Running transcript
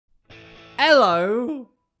Hello!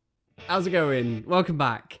 How's it going? Welcome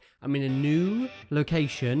back. I'm in a new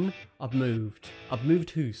location. I've moved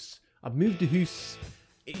house. I've moved the house.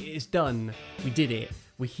 It's done. We did it.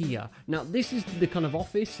 We're here. Now, this is the kind of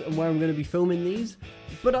office and where I'm going to be filming these.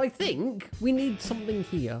 But I think we need something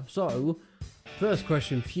here. So, first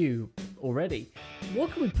question for you already.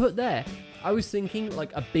 What can we put there? I was thinking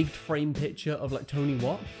like a big frame picture of like Tony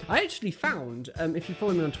Watt. I actually found, if you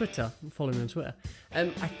follow me on Twitter, I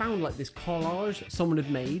found like this collage someone had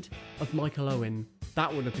made of Michael Owen.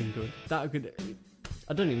 That would have been good. I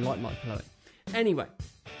don't even like Michael Owen. Anyway,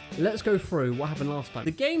 let's go through what happened last time. The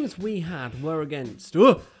games we had were against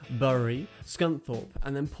Bury, Scunthorpe,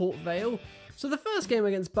 and then Port Vale. So the first game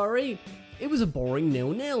against Bury, it was a boring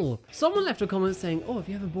 0-0. Someone left a comment saying, oh, if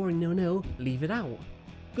you have a boring 0-0, leave it out.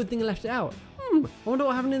 Good thing I left it out. I wonder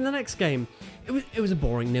what happened in the next game. It was a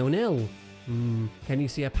boring 0-0. Can you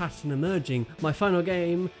see a pattern emerging? My final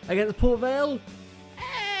game against Port Vale?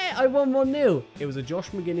 I won 1-0. It was a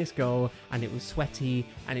Josh McGuinness goal, and it was sweaty,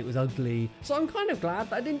 and it was ugly. So I'm kind of glad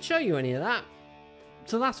that I didn't show you any of that.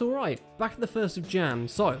 So that's all right. Back at the 1st of Jan.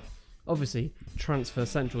 So, obviously, Transfer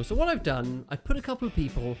Central. So what I've done, I put a couple of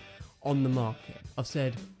people on the market. I've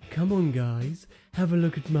said, come on, guys, have a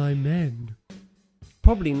look at my men.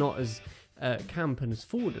 Probably not as camp and as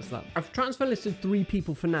forward as that. I've transfer listed 3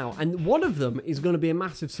 people for now, and one of them is going to be a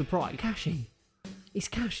massive surprise. Kashi. It's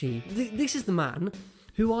Kashi. This is the man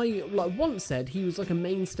who I once said he was like a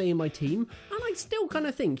mainstay in my team, and I still kind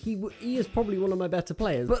of think he is probably one of my better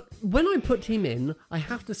players. But when I put him in, I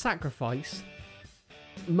have to sacrifice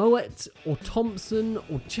Moet or Thompson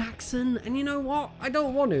or Jackson, and you know what? I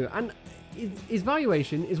don't want to. And his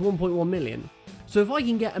valuation is 1.1 million. So if I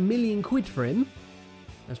can get £1 million for him,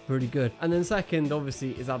 that's pretty good. And then second,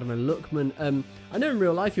 obviously, is Adam and Lookman. I know in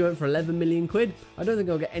real life he went for 11 million quid. I don't think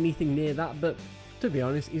I'll get anything near that, but to be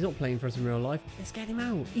honest, he's not playing for us in real life. Let's get him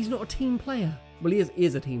out. He's not a team player. Well, he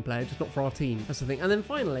is a team player, just not for our team. That's the thing. And then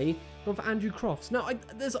finally, gone for Andrew Crofts. Now,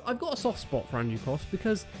 I've got a soft spot for Andrew Crofts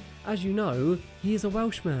because, as you know, he is a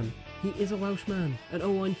Welshman. He is a Welshman. And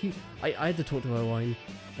Owain, I had to talk to Owain,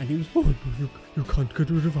 and he was, oh, you can't get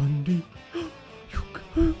rid of Andy. You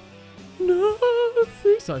can't.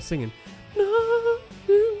 Nothing. Started singing.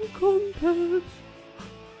 Nothing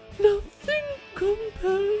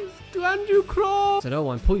compares to Andrew Crofts. Said,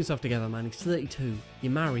 Owain, pull yourself together, man. He's 32.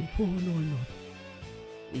 You're married. Oh, no, I'm not.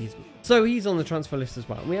 He's... So he's on the transfer list as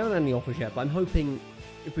well. We haven't had any offers yet, but I'm hoping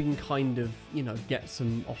if we can kind of, get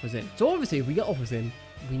some offers in. So obviously, if we get offers in,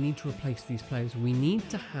 we need to replace these players. We need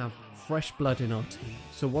to have fresh blood in our team.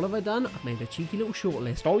 So what have I done? I've made a cheeky little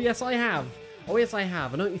shortlist. Oh, yes, I have. Oh, yes, I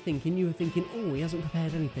have. I know what you're thinking. You were thinking, oh, he hasn't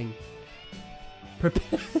prepared anything.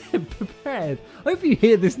 Prepared. I hope you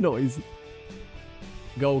hear this noise.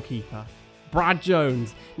 Goalkeeper. Brad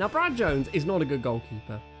Jones. Now, Brad Jones is not a good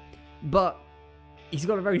goalkeeper, but he's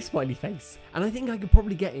got a very smiley face. And I think I could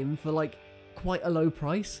probably get him for, quite a low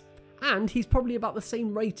price. And he's probably about the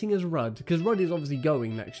same rating as Rudd, because Rudd is obviously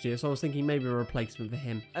going next year, so I was thinking maybe a replacement for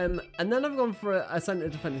him. And then I've gone for a centre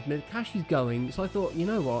defensive mid. Kashi's going, so I thought, you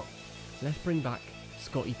know what? Let's bring back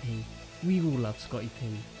Scotty P. We all love Scotty P.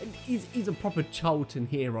 He's a proper Charlton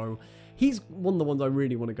hero. He's one of the ones I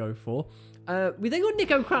really want to go for. We then got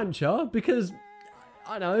Nico Crancher because,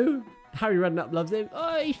 I know, Harry Redknapp loves him.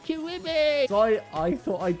 Oh, he's too whippy. So I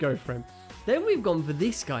thought I'd go for him. Then we've gone for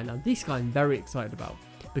this guy. Now, this guy I'm very excited about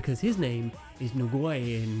because his name is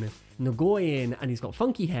Nguyen, and he's got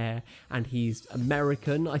funky hair, and he's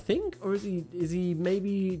American, I think, or is he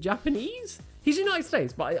maybe Japanese? He's United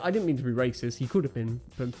States, but I didn't mean to be racist. He could have been,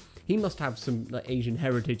 but he must have some Asian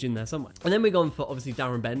heritage in there somewhere. And then we've gone for, obviously,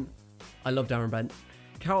 Darren Bent. I love Darren Bent.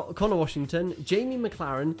 Connor Washington, Jamie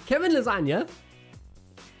McLaren, Kevin Lasagna,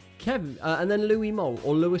 and then Louis Mole,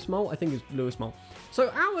 or Lewis Mole. I think it's Lewis Mole.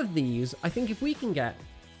 So out of these, I think if we can get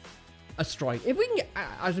a strike, if we can get,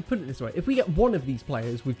 I should put it this way, if we get one of these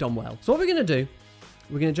players, we've done well. So what we're going to do,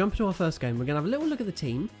 we're going to jump into our first game. We're going to have a little look at the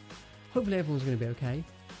team. Hopefully everyone's going to be okay.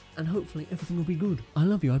 And hopefully everything will be good. I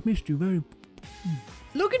love you. I've missed you very...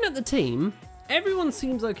 Looking at the team, everyone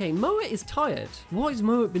seems okay. Moet is tired. What has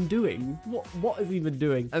Moet been doing? What has he been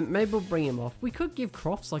doing? Maybe we'll bring him off. We could give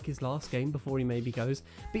Crofts his last game before he maybe goes.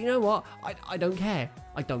 But you know what? I don't care.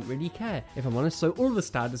 I don't really care, if I'm honest. So all the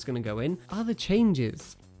stats is going to go in. Other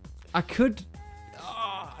changes. I could...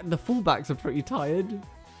 the fullbacks are pretty tired.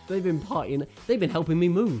 They've been partying. They've been helping me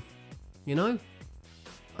move. You know?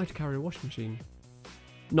 I had to carry a washing machine.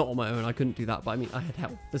 Not on my own, I couldn't do that, but I mean, I had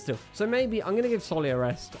help, but still. So maybe I'm going to give Solly a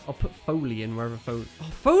rest. I'll put Foley in wherever Foley... Oh,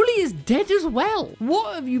 Foley is dead as well.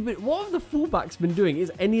 What have the fullbacks been doing? Is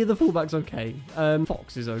any of the fullbacks okay?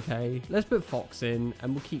 Fox is okay. Let's put Fox in,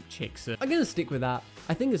 and we'll keep Chickson. I'm going to stick with that.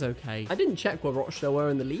 I think it's okay. I didn't check where Rochdale were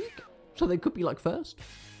in the league, so they could be like first.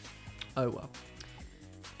 Oh, well.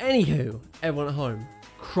 Anywho, everyone at home,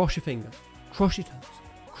 cross your fingers, cross your toes,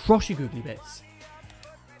 cross your googly bits.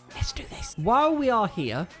 Let's do this. While we are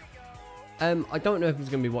here, I don't know if he's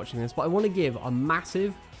going to be watching this, but I want to give a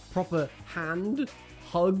massive, proper hand,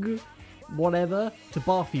 hug, whatever, to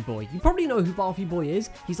Barfy Boy. You probably know who Barfy Boy is.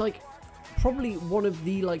 He's like probably one of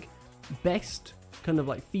the like best kind of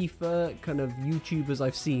like FIFA kind of YouTubers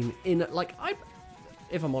I've seen in like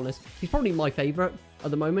if I'm honest, he's probably my favorite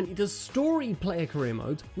at the moment. He does story player career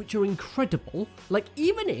modes, which are incredible. Like,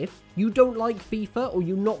 even if you don't like FIFA or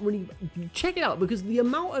you're not really... Check it out, because the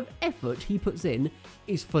amount of effort he puts in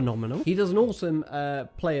is phenomenal. He does an awesome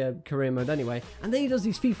player career mode anyway. And then he does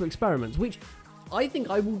these FIFA experiments, which I think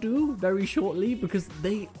I will do very shortly, because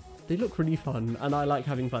they look really fun, and I like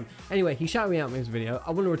having fun. Anyway, he shouted me out in this video.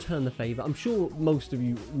 I want to return the favour. I'm sure most of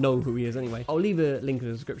you know who he is anyway. I'll leave a link in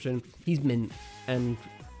the description. He's mint, and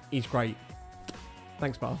he's great.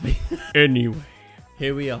 Thanks, Barfy. Anyway,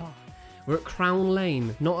 here we are. We're at Crown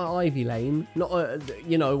Lane, not at Ivy Lane. Not at,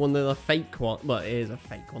 you know, one of the fake ones. Well, it is a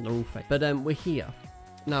fake one. They're all fake. But we're here.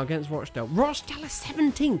 Now against Rochdale. Rochdale is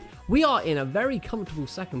 17th. We are in a very comfortable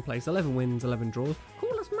second place. 11 wins, 11 draws.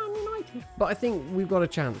 Call us Man United. But I think we've got a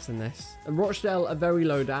chance in this. And Rochdale are very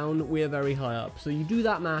low down. We are very high up. So you do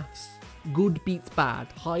that maths. Good beats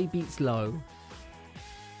bad. High beats low.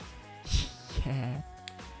 Yeah.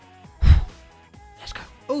 Let's go.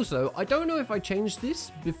 Also, I don't know if I changed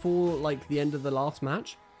this before like the end of the last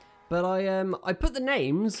match. But I put the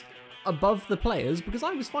names above the players because I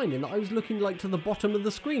was finding that I was looking like to the bottom of the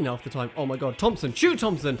screen half the time. Oh my god, Thompson, shoot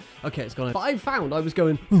Thompson! Okay, it's gone. But I found I was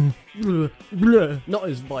going not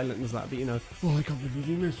as violent as that, but you know, oh, I can't believe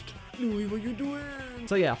you missed. Louis, what are you doing?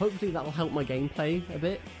 So yeah, hopefully that'll help my gameplay a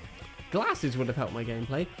bit. Glasses would have helped my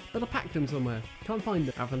gameplay, but I packed them somewhere. Can't find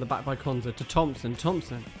them. Out from the back by Konza to Thompson,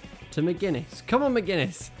 Thompson to McGuinness. Come on,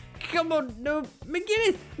 McGuinness. Come on, no,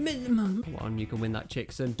 McGuinness. Come on, you can win that,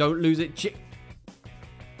 Chickson. Don't lose it, Chick.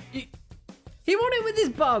 He won it with his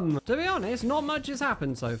bum. To be honest, not much has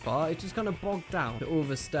happened so far. It's just kind of bogged down. To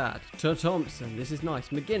Ulverstad. To Thompson. This is nice.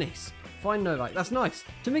 McGuinness. Find Novak. That's nice.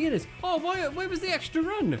 To McGuinness. Oh, where was the extra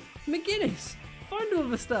run? McGuinness. Find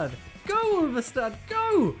Ulverstad. Go, Ulverstad.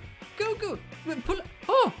 Go. Go, go. Pull it.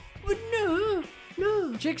 Oh, but no.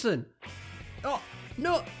 No. Chickson. Oh,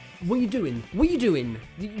 no. What are you doing? What are you doing?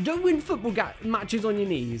 You don't win football matches on your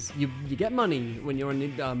knees. You get money when you're on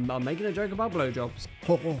your... I'm making a joke about blowjobs.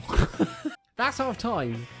 That's half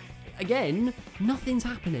time. Again, nothing's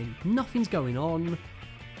happening. Nothing's going on.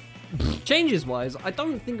 Changes wise, I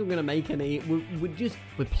don't think I'm going to make any.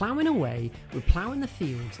 We're ploughing away. We're ploughing the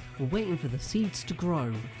fields. We're waiting for the seeds to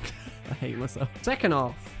grow. I hate myself. Second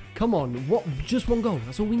half. Come on. What? Just one goal.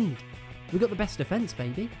 That's all we need. We got the best defence,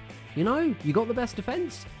 baby. You know, you got the best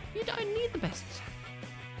defence. You don't need the best.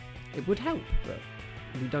 It would help, but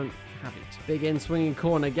we don't have it. Big in swinging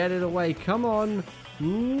corner. Get it away. Come on.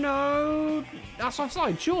 No. That's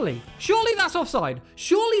offside, surely. Surely that's offside.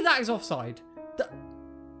 Surely that is offside.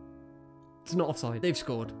 It's not offside. They've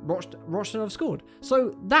scored. Rochdale have scored.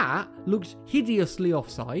 So that looked hideously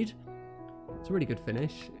offside. It's a really good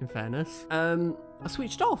finish, in fairness. I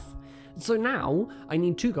switched off. So now I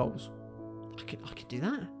need 2 goals. I can do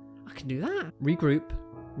that. I can do that. Regroup.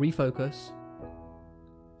 Refocus.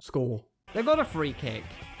 Score. They've got a free kick.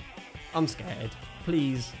 I'm scared.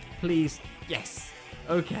 Please. Please. Yes.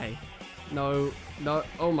 Okay. No. No.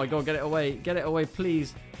 Oh my god. Get it away. Get it away.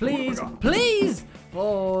 Please. Please. Oh please.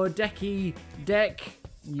 Oh, Decky. Deck.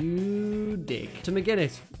 You dick. To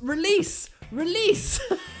McGuinness. Release. Release.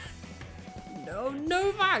 No.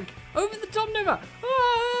 Novak. Over the top, Novak.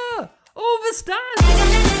 Ah. Overstand.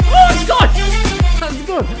 Oh, God. That's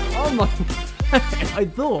good. Oh my. I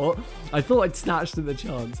thought I'd snatched at the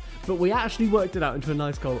chance, but we actually worked it out into a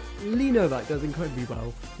nice goal. Lee Novak does incredibly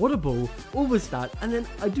well. What a ball. Overstand. And then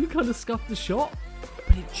I do kind of scuff the shot,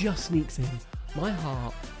 but it just sneaks in. My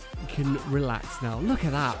heart can relax now. Look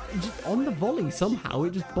at that. Just on the volley, somehow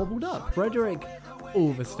it just bobbled up. Frederick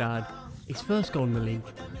Ulverstad, his first goal in the league.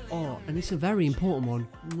 Oh, and it's a very important one.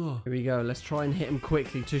 Oh. Here we go. Let's try and hit him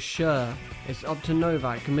quickly to Schur. It's up to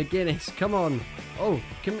Novak and McGuinness. Come on. Oh,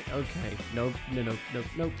 okay. Nope.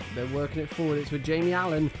 They're working it forward. It's with Jamie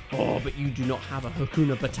Allen. Oh, but you do not have a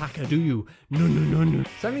Hakuna Bataka, do you? No.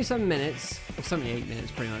 77 minutes, or 78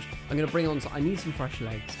 minutes pretty much. I'm going to bring on, I need some fresh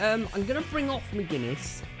legs. I'm going to bring off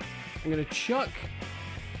McGuinness. I'm going to chuck...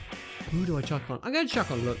 Who do I chuck on? I'm going to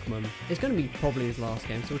chuck on Lookman. It's going to be probably his last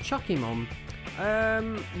game, so we'll chuck him on.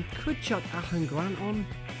 We could chuck Ahan Grant on.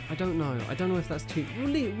 I don't know. I don't know if that's too... We'll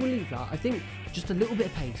leave that. I think just a little bit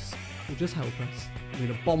of pace will just help us. We're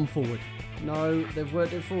going to bomb forward. No, they've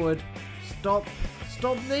worked it forward. Stop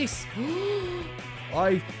this.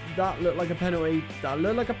 That looked like a penalty.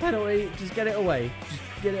 Just get it away.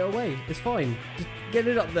 It's fine. Just get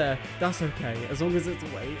it up there. That's okay. As long as it's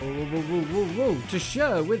away. Whoa. To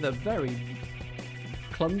Schur with a very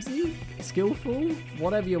clumsy, skillful,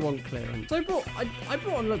 whatever you want clearance. So I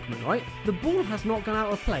brought on Lookman, right? The ball has not gone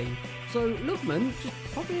out of play. So Lookman just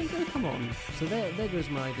probably ain't going to come on. So there goes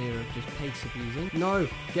my idea of just pace abusing. No,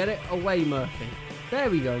 get it away, Murphy.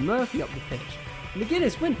 There we go. Murphy up the pitch.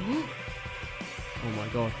 McGuinness win. Oh my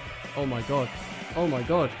god.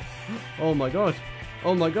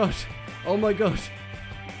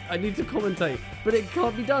 I need to commentate, but it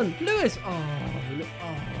can't be done. Lewis!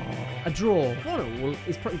 A draw. 1-1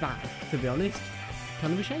 is pretty bad, to be honest.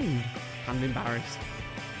 Kind of ashamed. Kind of embarrassed.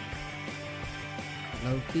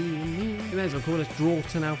 No feeling me. You may as well call us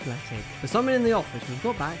Charlton Athletic. There's someone in the office. We've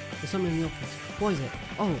got back. There's someone in the office. What is it?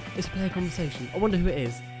 Oh, it's player conversation. I wonder who it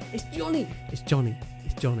is. It's Johnny.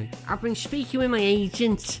 I've been speaking with my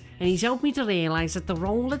agent, and he's helped me to realise that the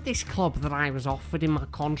role at this club that I was offered in my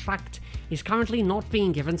contract is currently not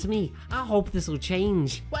being given to me. I hope this will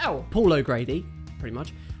change. Well, Paul O'Grady, pretty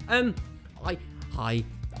much. Hi,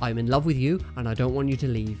 I'm in love with you, and I don't want you to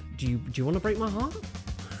leave. Do you want to break my heart?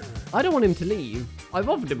 I don't want him to leave. I've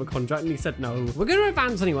offered him a contract, and he said no. We're going to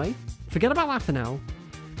advance anyway. Forget about that for now,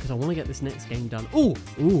 because I want to get this next game done. Ooh,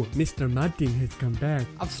 Mr. Martin has come back.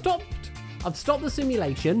 I've stopped the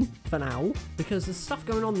simulation for now because there's stuff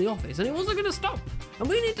going on in the office and it wasn't going to stop. And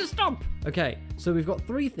we need to stop. Okay, so we've got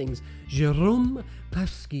 3 things. Jérôme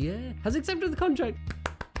Pasquier has accepted the contract.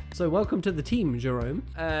 So welcome to the team, Jérôme.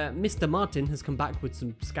 Mr. Martin has come back with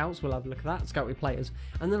some scouts. We'll have a look at that. Scout with players.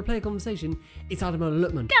 And then a player conversation. It's Ademola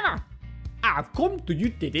Lookman. Gather! I've come to you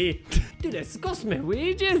today to discuss my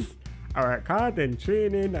wages. I work hard in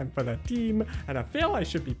training and for the team, and I feel I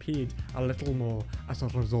should be paid a little more as a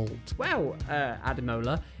result. Well,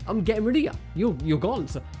 Ademola, I'm getting rid of you. You're gone,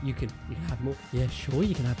 so you can have more. Yeah, sure,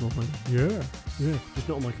 you can have more money. Yeah, just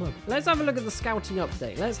not on my club. Let's have a look at the scouting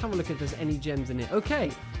update. Let's have a look if there's any gems in it.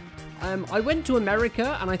 Okay. I went to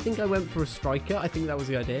America, and I think I went for a striker. I think that was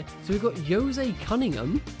the idea. So we've got Jose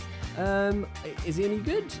Cunningham. Is he any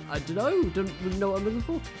good? I don't know. Don't really know what I'm looking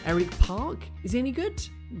for. Eric Park. Is he any good?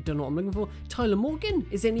 Don't know what I'm looking for. Tyler Morgan.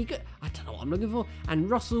 Is he any good? I don't know what I'm looking for. And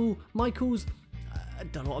Russell Michaels. I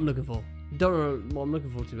don't know what I'm looking for. Don't know what I'm looking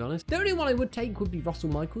for, to be honest. The only one I would take would be Russell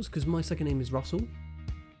Michaels, because my second name is Russell.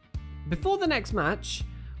 Before the next match,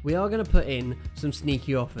 we are going to put in some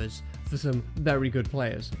sneaky offers for some very good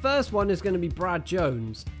players. First one is going to be Brad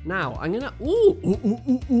Jones. Now, I'm going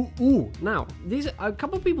to... Now, a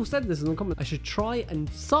couple of people said this in the comments. I should try and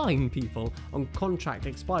sign people on contract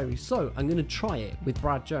expiry. So, I'm going to try it with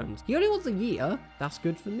Brad Jones. He only wants a year. That's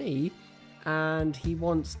good for me. And he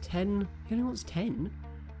wants 10. He only wants 10.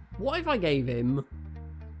 What if I gave him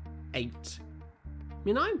 8?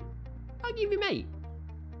 You know? I'll give him 8.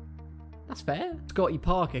 That's fair. Scotty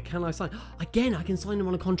Parker, can I sign? Again, I can sign him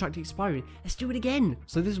on a contract expiry. Let's do it again.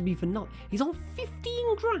 So this will be for not. He's on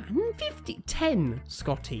 15 grand. 10,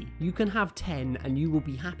 Scotty. You can have 10 and you will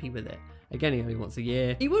be happy with it. Again, he only wants a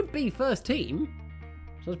year. He would be first team.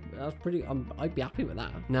 So that's pretty, I'd be happy with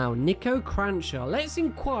that. Now, Nico Cranshaw. Let's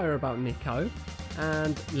inquire about Nico.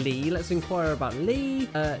 And Lee. Let's inquire about Lee.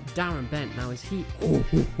 Darren Bent. Now, is he...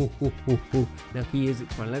 Now, he is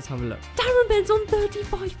expiring. Let's have a look. Darren Bent's on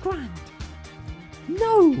 35 grand.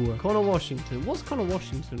 No! Connor Washington. What's Connor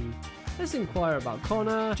Washington? Let's inquire about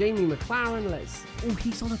Connor. Jamie McLaren. Oh,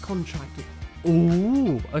 he's on a contract.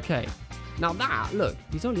 Oh, okay. Now that, look,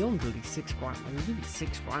 he's only on really 6 grand. I can give you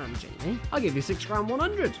 6 grand, Jamie. I'll give you 6 grand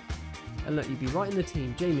 100. And look, you'd be right in the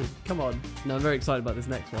team. Jamie, come on. Now, I'm very excited about this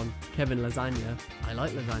next one. Kevin Lasagna. I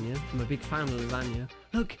like lasagna. I'm a big fan of lasagna.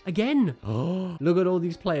 Look, again. Oh, look at all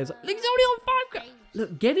these players. Look, he's only on 5 grand.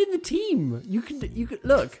 Look, get in the team. You could,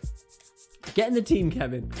 look. Get in the team,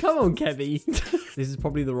 Kevin. Come on, Kevy. This is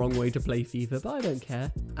probably the wrong way to play FIFA, but I don't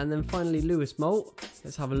care. And then finally, Lewis Molt.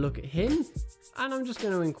 Let's have a look at him. And I'm just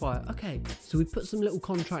going to inquire. Okay, so we put some little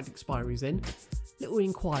contract expiries in. little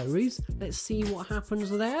inquiries. Let's see what happens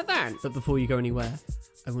there then. But before you go anywhere,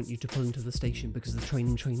 I want you to pull into the station because the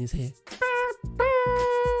training train is here.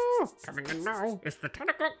 Coming in now. It's the 10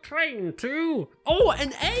 o'clock train too. Oh,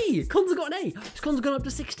 an A! Con's got an A. Con's gone up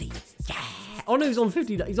to 60. Yeah. Oh no, he's on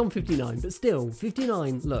 50. He's on 59, but still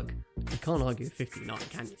 59. Look, you can't argue with 59,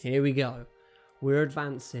 can you? Here we go. We're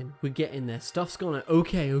advancing. We're getting there. Stuff's gone.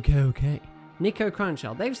 Okay. Nico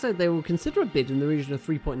Cranshaw. They've said they will consider a bid in the region of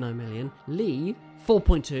 3.9 million. Lee,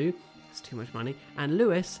 4.2. That's too much money. And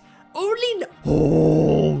Lewis, only.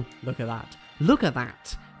 Oh, look at that. Look at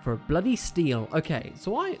that. For a bloody steal. Okay,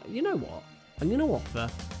 so you know what? I'm going to offer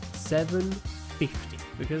 750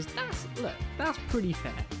 because that's pretty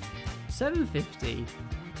fair. 750,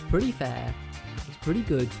 pretty fair. It's pretty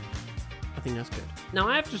good. I think that's good. Now,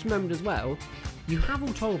 I have just remembered as well, you have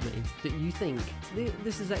all told me that you think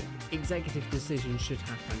this is executive decision should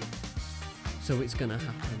happen. So it's going to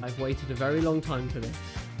happen. I've waited a very long time for this,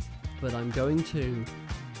 but I'm going to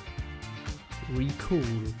recall.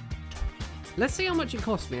 Let's see how much it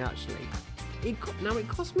cost me, actually. Now, it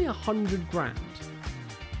cost me 100 grand.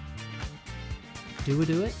 Do I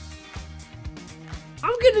do it?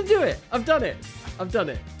 I'm going to do it. I've done it.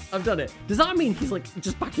 Does that mean he's, like,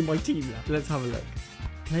 just back in my team now? Let's have a look.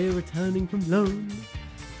 Player returning from loan.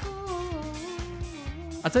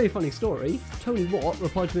 I'll tell you a funny story. Tony Watt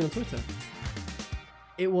replied to me on Twitter.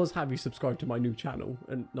 It was, have you subscribed to my new channel?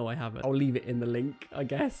 And no, I haven't. I'll leave it in the link, I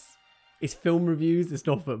guess. It's film reviews, it's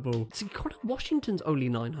not football. So Connor Washington's only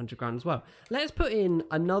 900 grand as well. Let's put in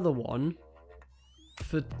another one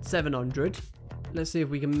for 700. Let's see if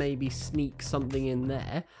we can maybe sneak something in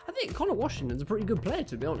there. I think Connor Washington's a pretty good player,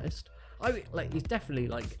 to be honest. He's definitely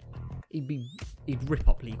like, he'd rip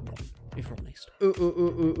up League One, if we're honest.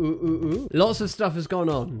 Lots of stuff has gone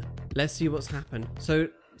on. Let's see what's happened. So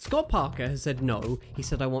Scott Parker has said no. He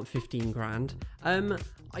said I want 15 grand.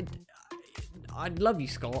 I'd love you,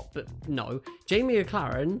 Scott, but no. Jamie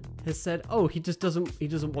McLaren has said, oh, he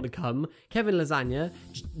doesn't want to come. Kevin Lasagna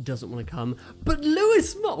just doesn't want to come. But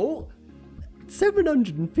Lewis Moult,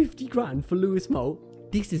 750 grand for Lewis Moult.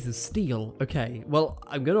 This is a steal. Okay, well,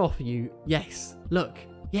 I'm going to offer you, yes. Look,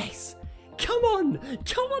 yes. Come on,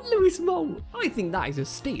 Lewis Moult. I think that is a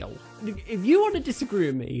steal. If you want to disagree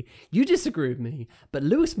with me, you disagree with me. But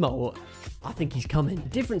Lewis Moult, I think he's coming.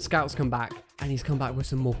 Different scouts come back, and he's come back with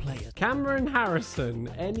some more players. Cameron Harrison,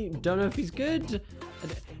 don't know if he's good.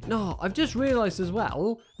 No, I've just realised as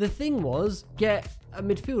well, the thing was, get a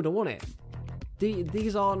midfielder, wasn't it?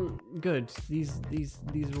 These aren't good. These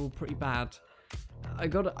are all pretty bad. I'm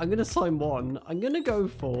gonna sign one. I'm gonna go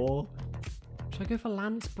for. Should I go for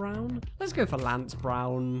Lance Brown? Let's go for Lance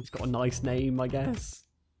Brown. He's got a nice name, I guess.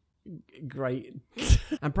 Great.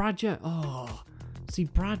 And Brad Jones. Oh, see,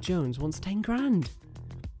 Brad Jones wants 10 grand.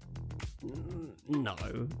 No,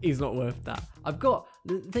 he's not worth that.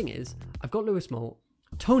 The thing is, I've got Lewis Moult.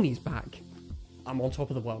 Tony's back. I'm on top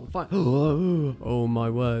of the world. Fine. Oh my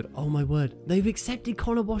word. Oh my word. They've accepted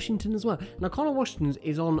Connor Washington as well. Now, Connor Washington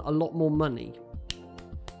is on a lot more money.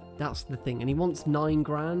 That's the thing. And he wants 9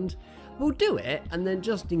 grand. We'll do it, and then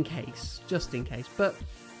just in case, but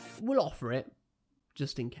we'll offer it,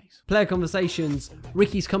 just in case. Player conversations.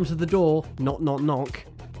 Ricky's come to the door. Knock, knock, knock.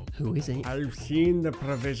 Who is it? I've seen the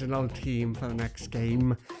provisional team for the next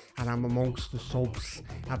game, and I'm amongst the subs.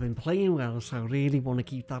 I've been playing well, so I really want to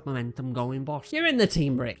keep that momentum going, boss. You're in the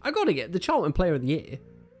team, Rick. I got to get the Charlton Player of the Year.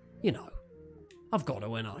 You know, I've got to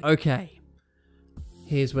win. Okay.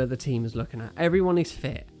 Here's where the team is looking at. Everyone is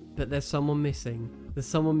fit. But there's someone missing.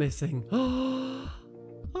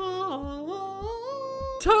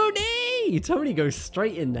 Tony! Tony goes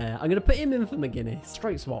straight in there. I'm going to put him in for McGuinness.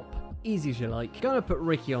 Straight swap. Easy as you like. Going to put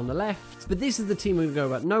Ricky on the left. But this is the team we're going to go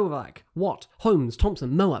about. Novak, Watt, Holmes,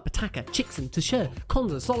 Thompson, Moab, Pataka, Chickson, Tasher,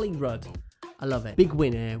 Konza, Solly, Rudd. I love it. Big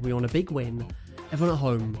win here. We want a big win. Everyone at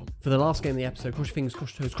home. For the last game of the episode, cross your fingers,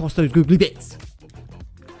 cross your toes, cross those googly bits.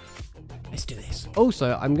 Let's do this.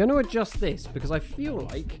 Also, I'm going to adjust this because I feel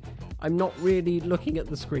like I'm not really looking at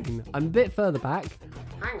the screen. I'm a bit further back.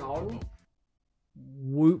 Hang on.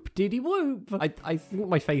 Whoop diddy whoop. I think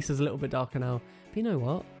my face is a little bit darker now. But you know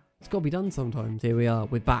what? It's got to be done sometimes. Here we are.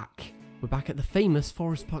 We're back. We're back at the famous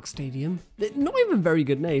Forest Park Stadium. They're not even very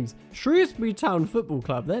good names. Shrewsbury Town Football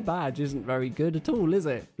Club. Their badge isn't very good at all, is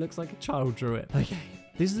it? Looks like a child drew it. Okay.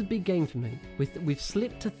 This is a big game for me. We've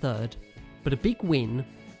slipped to third, but a big win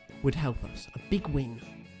would help us. A big win.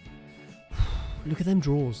 Look at them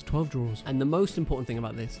draws. 12 draws. And the most important thing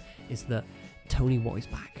about this is that Tony Watt is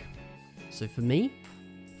back. So for me,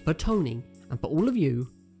 for Tony, and for all of you,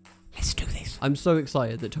 let's do this. I'm so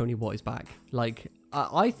excited that Tony Watt is back. Like,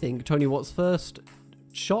 I think Tony Watt's first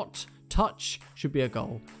shot touch should be a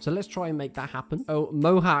goal. So let's try and make that happen. Oh,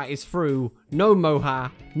 Moha is through. No,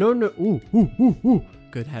 Moha. No, no. Ooh.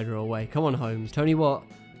 Good header away. Come on, Holmes. Tony Watt.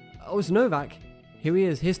 Oh, it's Novak. Here he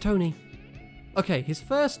is. Here's Tony. Okay, his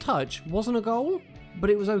first touch wasn't a goal, but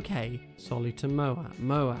it was okay. Solly to Moha.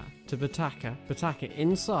 Moha to Bataka. Bataka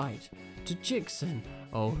inside to Chickson.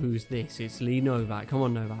 Oh, who's this? It's Lee Novak. Come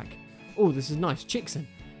on, Novak. Oh, this is nice. Chickson.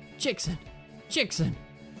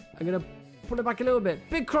 I'm going to pull it back a little bit.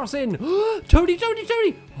 Big cross in. Tony.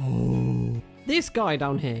 Oh. This guy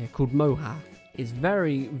down here called Moha is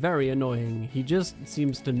very, very annoying. He just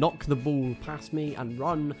seems to knock the ball past me and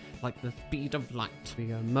run like the speed of light. We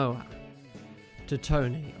go Moha to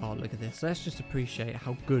Tony. Oh, look at this. Let's just appreciate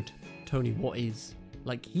how good Tony Watt is.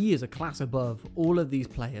 Like, he is a class above all of these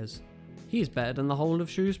players. He is better than the whole of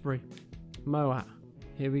Shrewsbury. Moha.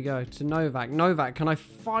 Here we go to Novak. Novak, can I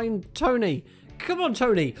find Tony? Come on,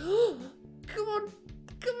 Tony. Come on.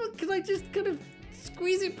 Can I just kind of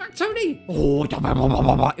squeeze it back, Tony? Oh,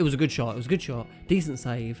 it was a good shot. Decent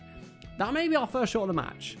save. That may be our first shot of the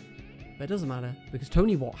match. But it doesn't matter because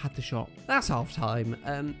Tony Watt had the shot. That's half time.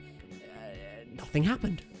 Nothing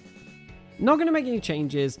happened. Not going to make any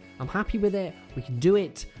changes. I'm happy with it. We can do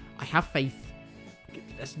it. I have faith.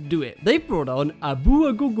 Let's do it. They brought on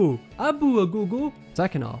Abu Agugu.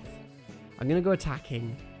 Second half. I'm going to go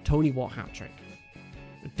attacking. Tony Watt hat-trick.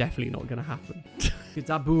 Definitely not going to happen. It's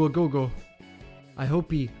Abu Agugu. I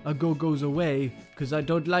hope he goes away because I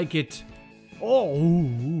don't like it.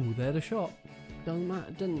 Oh, there's a shot. Doesn't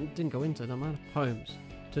matter. Didn't go into. Don't matter. Holmes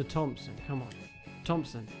to Thompson. Come on.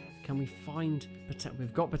 Thompson. Can we find...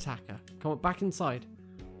 We've got Bataka. Come on, back inside.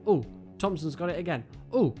 Oh, Thompson's got it again.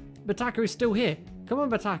 Oh, Bataka is still here. Come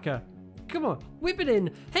on, Bataka. Come on, whip it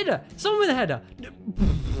in. Header. Someone with a header.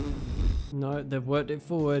 No, they've worked it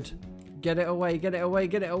forward. Get it away.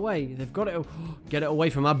 They've got it. Get it away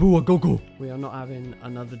from Abu Agugu. We are not having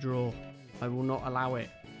another draw. I will not allow it.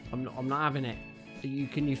 I'm not having it.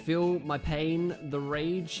 Can you feel my pain, the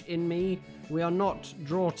rage in me? We are not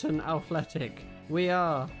Charlton Athletic. We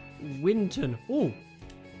are Winton. Oh,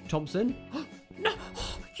 Thompson. No,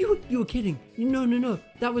 you were kidding. No.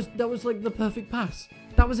 That was like the perfect pass.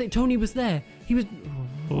 That was it. Tony was there. He was.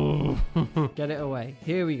 Get it away.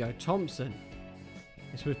 Here we go. Thompson.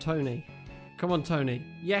 It's with Tony. Come on, Tony.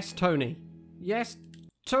 Yes, Tony. Yes,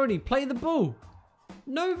 Tony. Play the ball.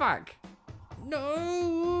 Novak.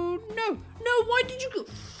 No. Why did you go?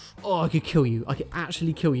 Oh, I could kill you. I could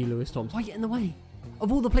actually kill you, Lewis Thompson. Why get in the way?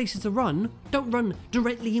 Of all the places to run, don't run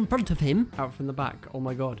directly in front of him. Out from the back. Oh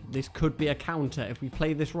my god. This could be a counter if we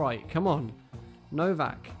play this right. Come on.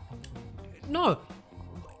 Novak. No.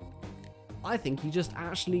 I think he just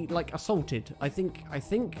actually, like, assaulted. I think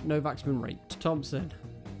Novak's been raped. Thompson.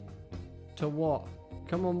 To what?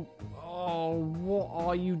 Come on. Oh, what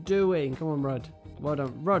are you doing? Come on, Rudd. Well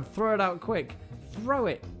done. Rudd, throw it out quick. Throw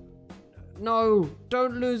it. No,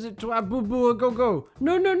 don't lose it to Abu Agugu.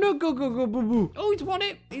 No, go, boo boo. Oh, he's won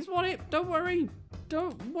it. Don't worry.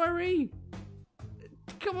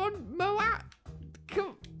 Come on, Moat.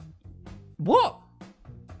 Come. What?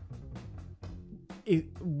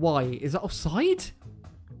 Why? Is that offside?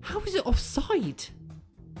 How is it offside?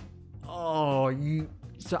 Oh, you...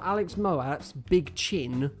 So Alex Moat's big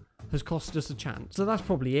chin has cost us a chance. So that's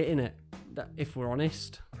probably it, innit? If we're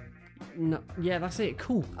honest. No, yeah, that's it.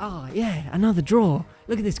 Cool. Ah, yeah, another draw.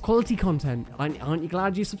 Look at this quality content. Aren't you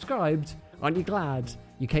glad you subscribed? Aren't you glad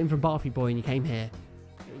you came from Barfy Boy and you came here?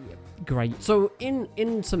 Great. So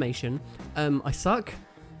in summation, I suck.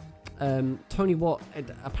 Tony Watt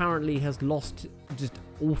apparently has lost just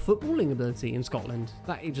all footballing ability in Scotland.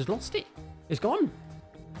 That he just lost it. It's gone.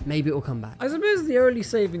 Maybe it will come back. I suppose the only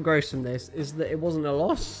saving grace from this is that it wasn't a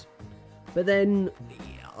loss. But then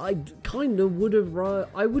I kind of would have...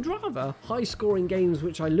 I would rather high-scoring games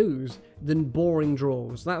which I lose than boring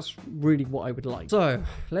draws. That's really what I would like. So,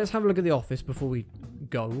 let's have a look at the office before we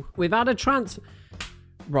go. We've had a transfer...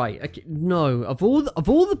 Right, okay, no. Of all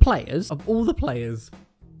the players...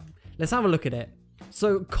 Let's have a look at it.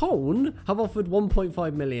 So, Colne have offered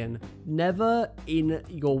 1.5 million. Never in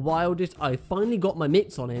your wildest... I finally got my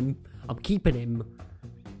mitts on him. I'm keeping him.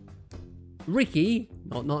 Ricky...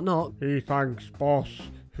 Knock. Hey, thanks, boss,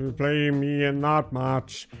 for playing me in that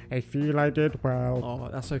match. I feel I did well. Oh,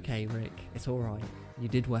 that's okay, Rick. It's all right. You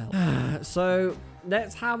did well. So,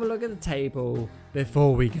 let's have a look at the table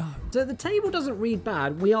before we go. So, the table doesn't read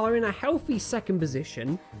bad. We are in a healthy second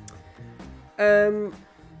position.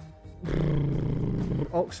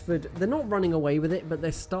 Oxford, they're not running away with it, but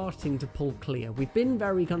they're starting to pull clear. We've been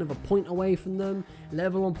very kind of a point away from them,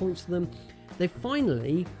 level on points to them. They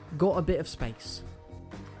finally got a bit of space.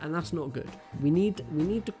 and that's not good. We need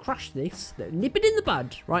to crush this, nip it in the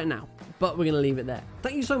bud right now. But we're gonna leave it there.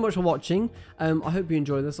 Thank you so much for watching. I hope you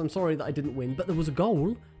enjoyed this. I'm sorry that I didn't win, but there was a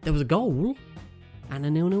goal. There was a goal, and a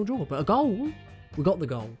 0-0 draw. But a goal, we got the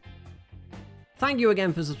goal. Thank you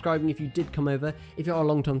again for subscribing if you did come over. If you're a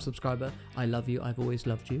long-term subscriber, I love you. I've always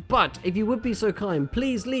loved you. But if you would be so kind,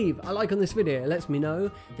 please leave a like on this video. It lets me know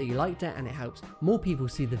that you liked it and it helps more people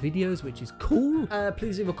see the videos, which is cool.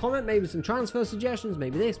 Please leave a comment, maybe some transfer suggestions,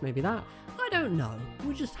 maybe this, maybe that. I don't know.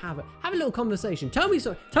 We'll just have a little conversation. Tell me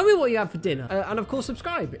what you had for dinner. And of course,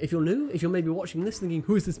 subscribe if you're new. If you're maybe watching this thinking,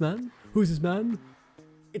 who is this man? Who is this man?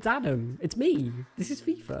 It's Adam. It's me. This is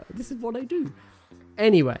FIFA. This is what I do.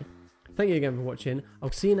 Anyway. Thank you again for watching.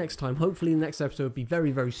 I'll see you next time. Hopefully the next episode will be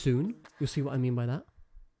very, very soon. You'll see what I mean by that.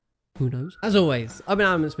 Who knows? As always, I've been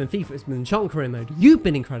Adam, it's been FIFA, it's been Charlton Career Mode. You've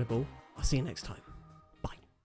been incredible. I'll see you next time.